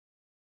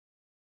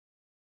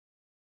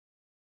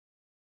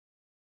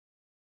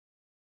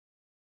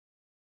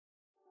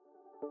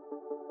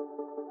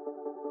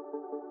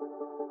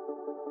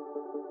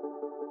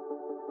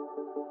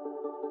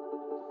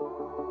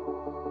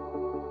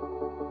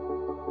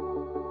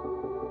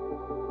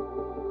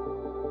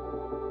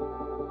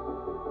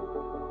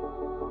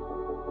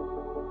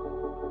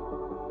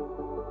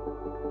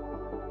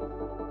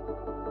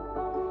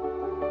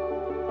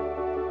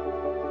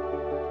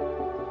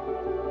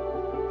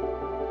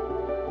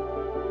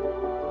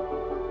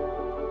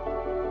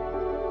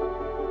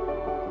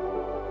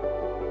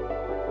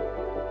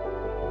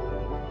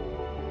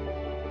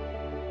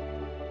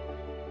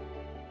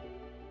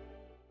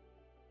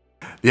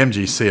The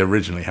MGC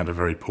originally had a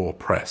very poor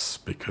press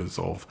because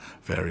of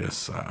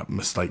various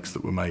mistakes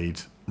that were made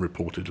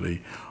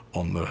reportedly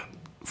on the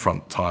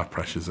front tyre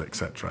pressures,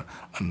 etc.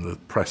 And the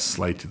press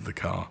slated the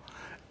car.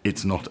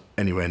 It's not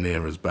anywhere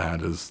near as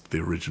bad as the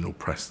original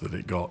press that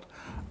it got,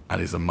 and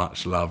is a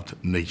much loved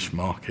niche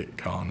market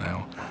car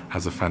now,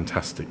 has a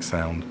fantastic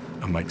sound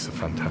and makes a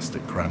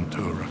fantastic Grand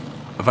Tourer.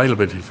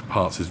 Availability for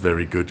parts is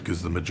very good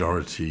because the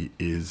majority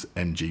is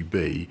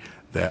MGB.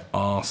 There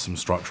are some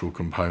structural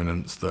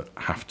components that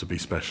have to be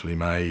specially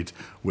made,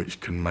 which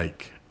can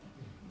make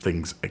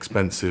things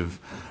expensive.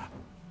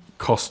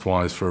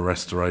 Cost-wise for a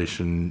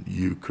restoration,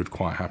 you could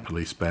quite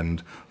happily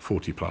spend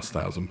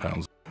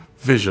 £40,000+.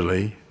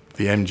 Visually,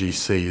 the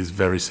MGC is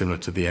very similar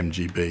to the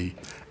MGB,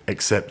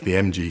 except the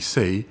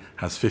MGC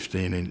has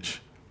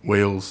 15-inch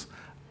wheels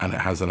and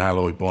it has an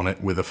alloy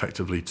bonnet with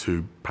effectively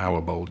 2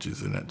 power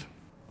bulges in it.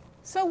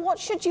 So what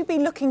should you be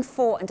looking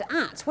for and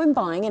at when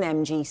buying an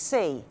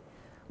MGC?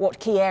 What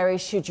key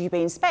areas should you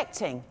be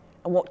inspecting?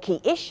 And what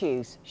key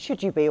issues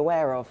should you be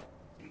aware of?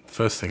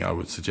 First thing I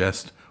would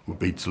suggest would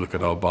be to look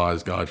at our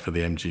buyer's guide for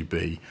the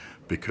MGB,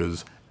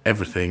 because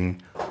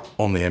everything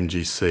on the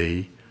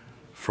MGC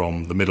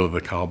from the middle of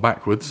the car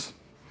backwards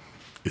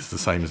is the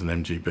same as an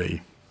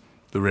MGB.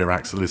 The rear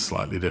axle is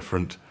slightly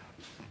different,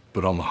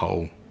 but on the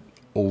whole,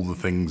 all the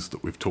things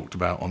that we've talked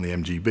about on the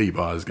MGB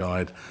buyer's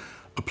guide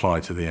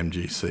apply to the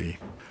MGC.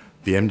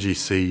 The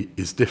MGC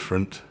is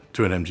different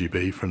to an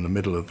MGB from the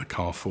middle of the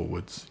car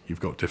forwards. You've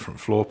got different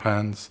floor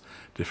pans,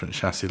 different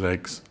chassis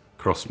legs,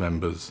 cross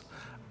members,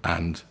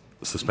 and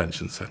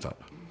suspension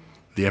setup.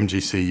 The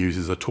MGC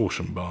uses a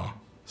torsion bar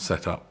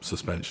setup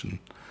suspension,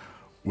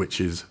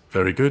 which is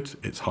very good.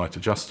 It's height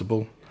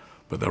adjustable,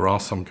 but there are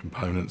some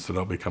components that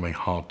are becoming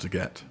hard to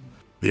get.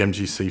 The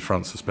MGC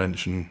front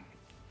suspension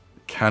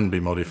can be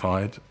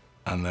modified,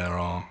 and there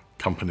are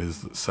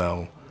companies that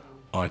sell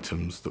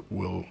items that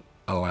will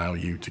allow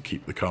you to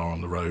keep the car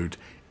on the road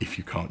if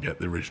you can't get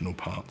the original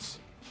parts.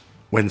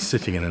 When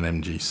sitting in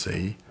an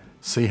MGC,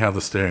 see how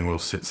the steering wheel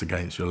sits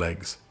against your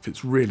legs. If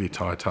it's really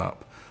tight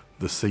up,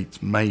 the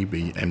seats may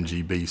be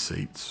MGB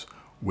seats,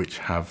 which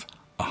have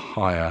a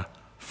higher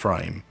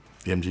frame.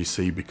 The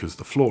MGC, because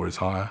the floor is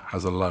higher,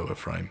 has a lower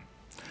frame.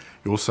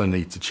 You also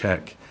need to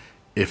check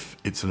if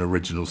it's an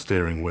original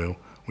steering wheel,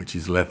 which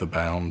is leather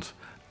bound,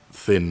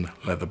 thin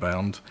leather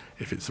bound.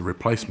 If it's a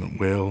replacement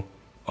wheel,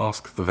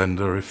 ask the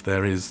vendor if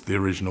there is the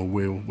original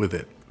wheel with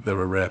it. They're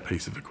a rare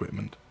piece of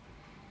equipment.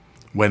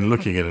 When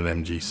looking at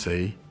an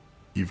MGC,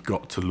 you've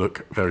got to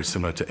look very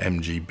similar to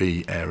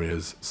MGB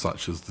areas,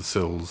 such as the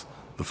sills,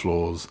 the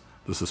floors,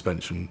 the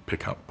suspension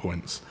pickup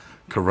points.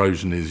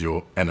 Corrosion is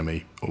your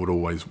enemy, or it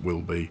always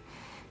will be.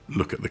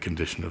 Look at the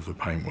condition of the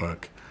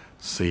paintwork,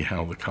 see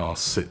how the car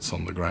sits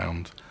on the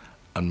ground,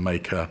 and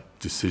make a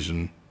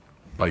decision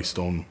based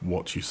on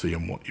what you see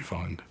and what you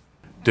find.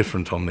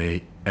 Different on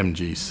the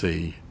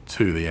MGC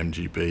to the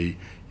MGB,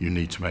 you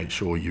need to make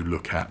sure you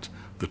look at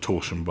the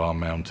torsion bar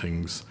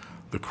mountings,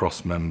 the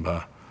cross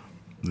member,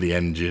 the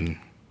engine,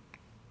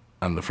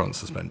 and the front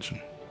suspension.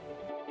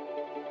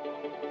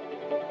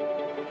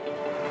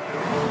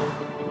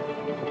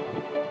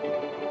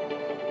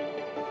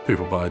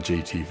 People buy a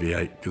GT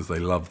V8 because they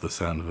love the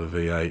sound of a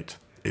V8.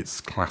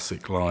 It's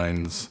classic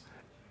lines,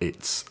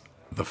 it's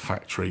the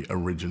factory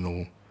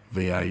original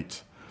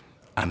V8,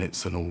 and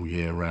it's an all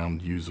year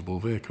round usable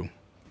vehicle.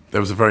 There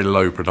was a very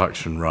low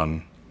production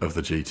run of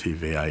the GT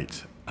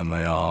V8, and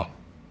they are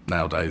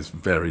nowadays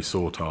very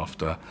sought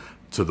after,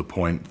 to the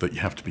point that you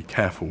have to be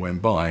careful when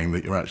buying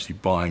that you're actually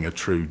buying a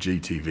true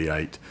GT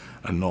V8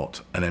 and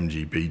not an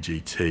MGB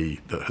GT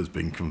that has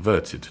been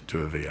converted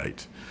to a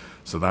V8.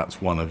 So that's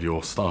one of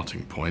your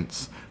starting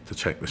points to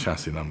check the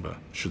chassis number.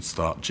 Should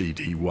start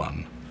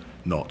GD1,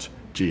 not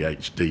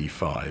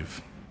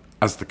GHD5.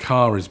 As the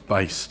car is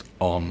based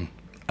on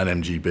an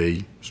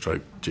MGB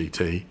stroke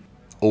GT,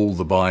 all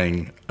the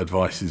buying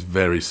advice is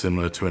very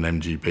similar to an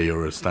MGB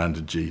or a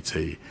standard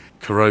GT.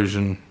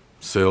 Corrosion,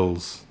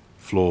 sills,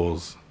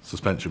 floors,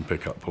 suspension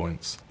pickup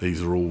points,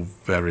 these are all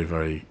very,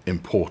 very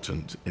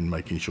important in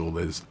making sure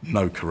there's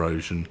no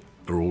corrosion,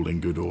 they're all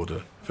in good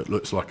order. If it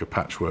looks like a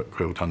patchwork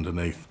quilt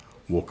underneath,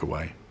 walk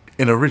away.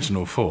 In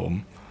original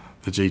form,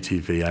 the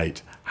GT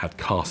V8 had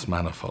cast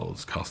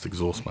manifolds, cast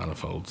exhaust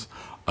manifolds.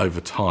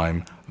 Over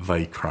time,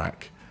 they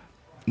crack.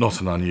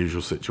 Not an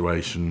unusual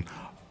situation.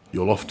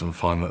 You'll often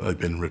find that they've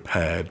been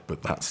repaired,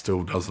 but that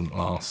still doesn't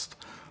last.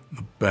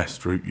 The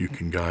best route you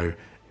can go,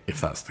 if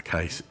that's the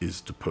case,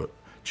 is to put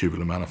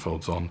tubular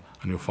manifolds on,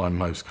 and you'll find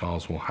most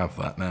cars will have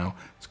that now.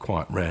 It's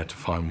quite rare to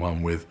find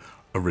one with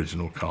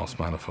original cast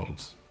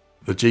manifolds.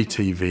 The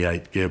GT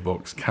V8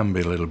 gearbox can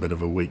be a little bit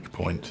of a weak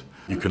point.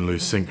 You can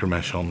lose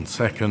synchromesh on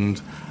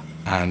second,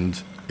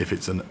 and if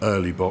it's an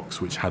early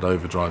box which had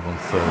overdrive on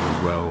third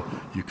as well,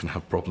 you can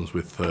have problems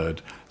with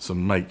third. So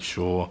make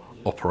sure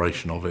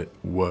operation of it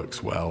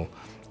works well.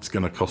 It's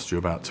going to cost you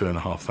about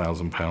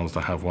 £2,500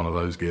 to have one of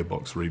those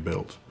gearbox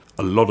rebuilt.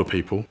 A lot of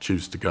people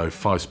choose to go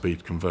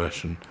 5-speed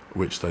conversion,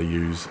 which they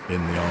use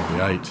in the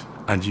RV8,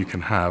 and you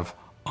can have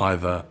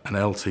either an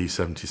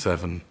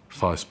LT77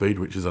 5-speed,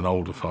 which is an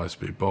older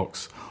 5-speed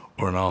box,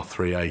 or an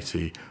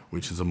R380,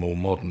 which is a more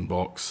modern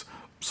box,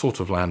 sort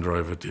of Land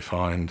Rover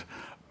defined,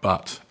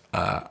 but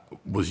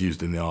was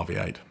used in the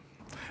RV8.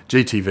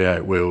 GT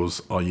V8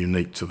 wheels are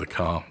unique to the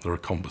car. They're a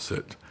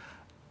composite.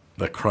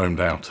 They're chromed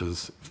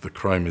outers. If the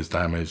chrome is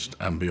damaged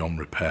and beyond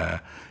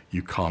repair,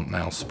 you can't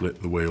now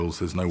split the wheels.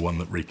 There's no one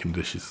that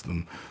reconditions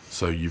them,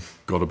 so you've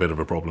got a bit of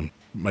a problem.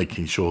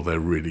 Making sure they're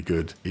really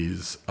good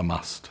is a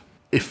must.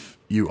 If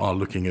you are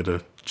looking at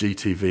a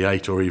GT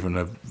V8 or even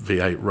a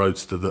V8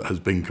 Roadster that has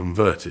been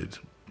converted,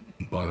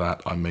 by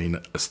that I mean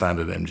a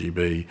standard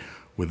MGB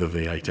with a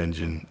V8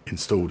 engine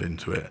installed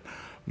into it,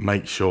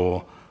 make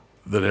sure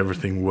that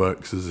everything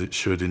works as it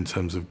should in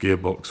terms of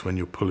gearbox when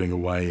you're pulling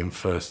away in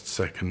first,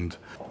 second.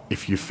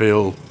 If you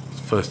feel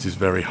first is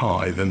very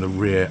high, then the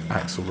rear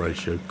axle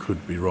ratio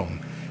could be wrong.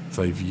 If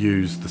they've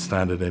used the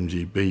standard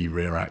MGB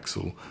rear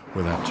axle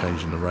without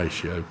changing the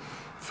ratio,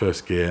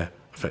 first gear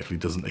effectively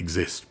doesn't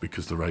exist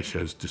because the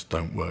ratios just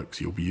don't work,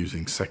 so you'll be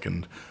using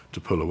second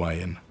to pull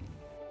away in.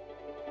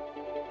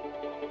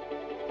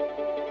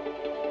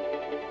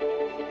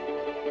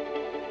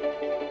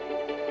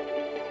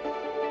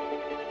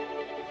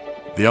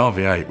 The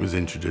RV8 was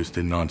introduced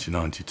in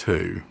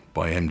 1992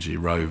 by MG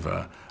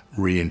Rover,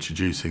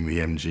 reintroducing the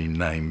MG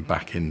name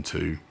back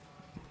into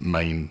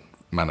main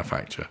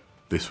manufacture.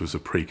 This was a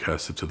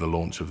precursor to the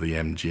launch of the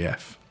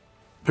MGF.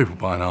 People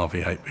buy an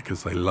RV8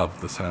 because they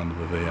love the sound of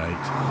a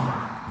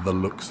V8. The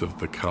looks of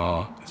the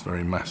car, it's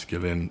very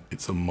masculine,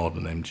 it's a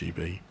modern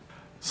MGB.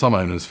 Some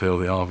owners feel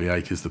the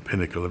RV8 is the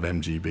pinnacle of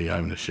MGB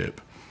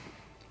ownership.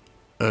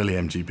 Early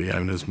MGB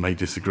owners may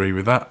disagree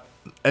with that.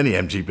 Any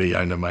MGB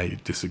owner may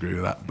disagree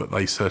with that, but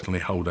they certainly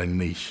hold a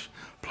niche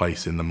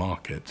place in the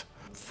market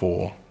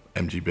for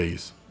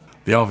MGBs.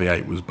 The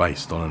RV8 was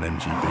based on an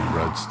MGB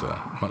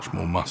Roadster, much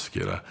more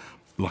muscular,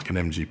 like an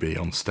MGB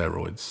on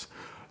steroids.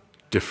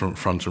 Different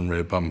front and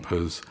rear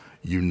bumpers,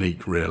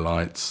 unique rear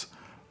lights,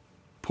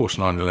 Porsche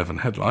 911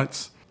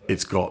 headlights.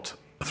 It's got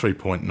a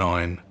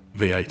 3.9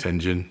 V8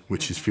 engine,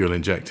 which is fuel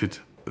injected.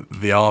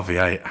 The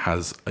RV8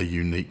 has a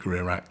unique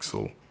rear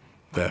axle,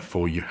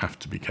 therefore you have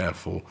to be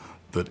careful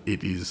that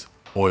it is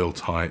oil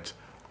tight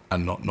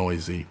and not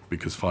noisy,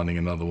 because finding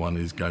another one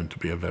is going to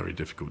be a very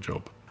difficult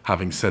job.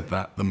 Having said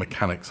that, the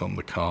mechanics on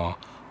the car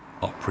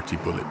are pretty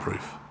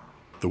bulletproof.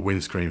 The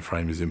windscreen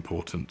frame is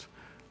important.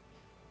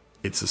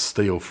 It's a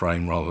steel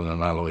frame rather than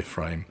an alloy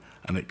frame,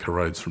 and it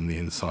corrodes from the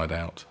inside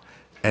out.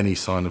 Any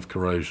sign of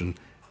corrosion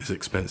is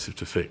expensive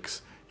to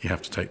fix. You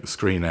have to take the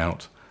screen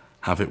out,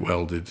 have it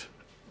welded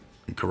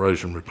and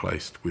corrosion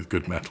replaced with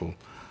good metal,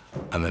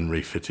 and then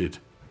refitted.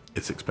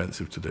 It's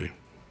expensive to do.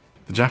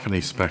 The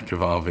Japanese spec of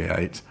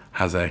RV8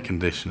 has air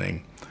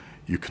conditioning.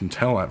 You can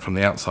tell that from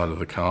the outside of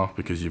the car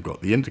because you've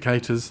got the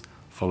indicators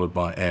followed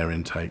by air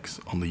intakes.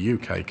 On the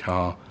UK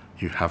car,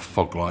 you have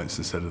fog lights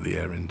instead of the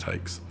air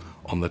intakes.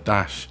 On the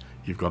dash,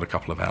 you've got a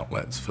couple of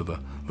outlets for the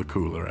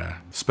cooler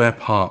air. Spare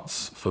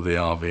parts for the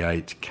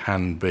RV8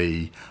 can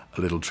be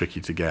a little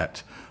tricky to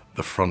get.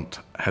 The front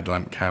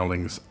headlamp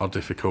cowlings are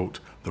difficult,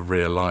 the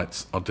rear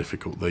lights are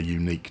difficult, they're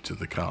unique to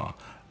the car.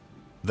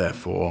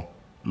 Therefore,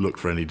 look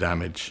for any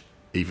damage.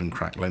 Even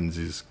cracked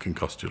lenses can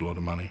cost you a lot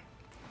of money.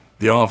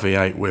 The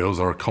RV8 wheels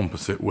are a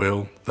composite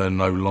wheel. They're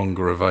no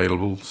longer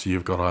available, so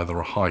you've got either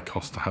a high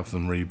cost to have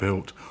them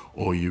rebuilt,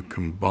 or you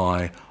can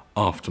buy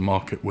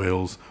aftermarket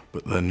wheels,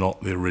 but they're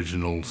not the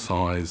original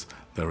size.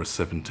 They're a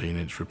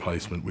 17-inch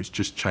replacement, which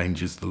just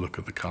changes the look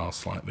of the car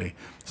slightly.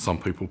 Some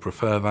people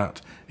prefer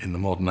that in the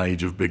modern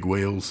age of big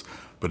wheels,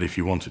 but if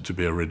you want it to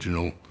be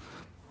original,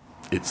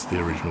 it's the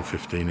original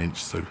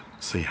 15-inch, so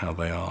see how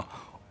they are.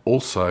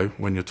 Also,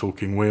 when you're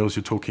talking wheels,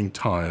 you're talking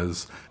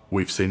tyres.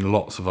 We've seen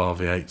lots of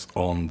RV8s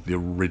on the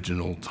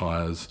original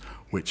tyres,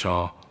 which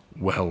are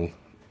well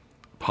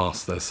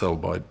past their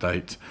sell-by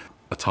date.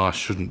 A tyre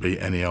shouldn't be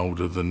any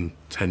older than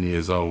 10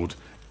 years old.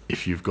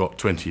 If you've got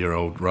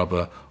 20-year-old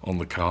rubber on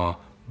the car,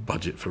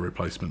 budget for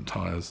replacement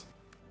tyres.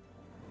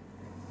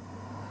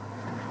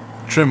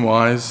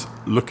 Trim-wise,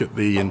 look at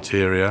the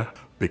interior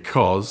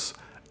because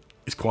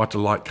it's quite a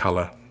light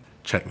colour.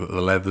 Check that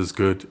the leather's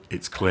good,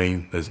 it's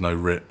clean, there's no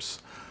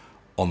rips.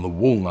 On the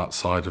walnut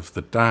side of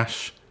the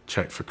dash,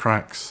 check for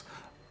cracks,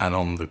 and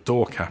on the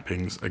door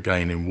cappings,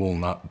 again in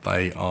walnut,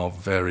 they are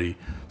very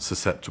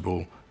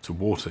susceptible to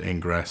water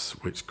ingress,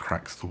 which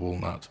cracks the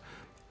walnut.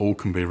 All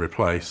can be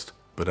replaced,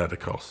 but at a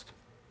cost.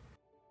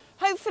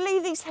 Hopefully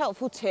these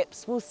helpful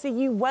tips will see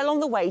you well on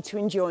the way to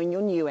enjoying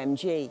your new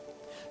MG.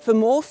 For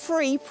more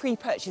free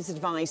pre-purchase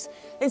advice,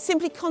 then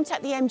simply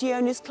contact the MG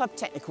Owners Club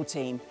technical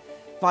team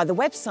via the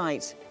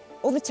website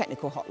or the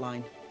technical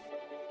hotline.